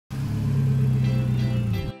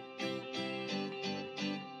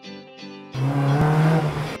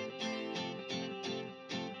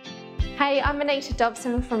I'm Anita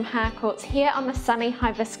Dobson from Harcourts here on the sunny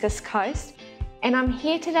Hibiscus coast, and I'm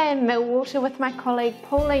here today in Millwater with my colleague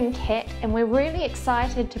Pauline and we're really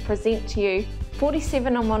excited to present to you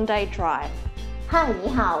 47 Ormonde Drive. 嗨，你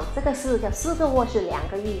好，这个是个4个卧室2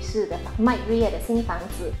个浴室的卖 Greer 的新房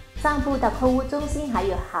子，上部的购物中心还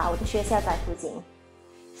有好的学校在附近。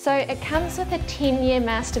So it comes with a 10-year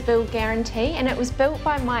master build guarantee and it was built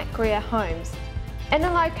by Greer homes. In a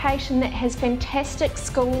location that has fantastic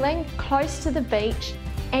schooling, close to the beach,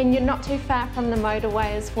 and you're not too far from the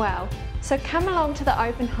motorway as well. So come along to the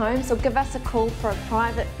open homes or give us a call for a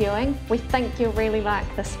private viewing. We think you'll really like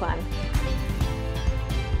this one.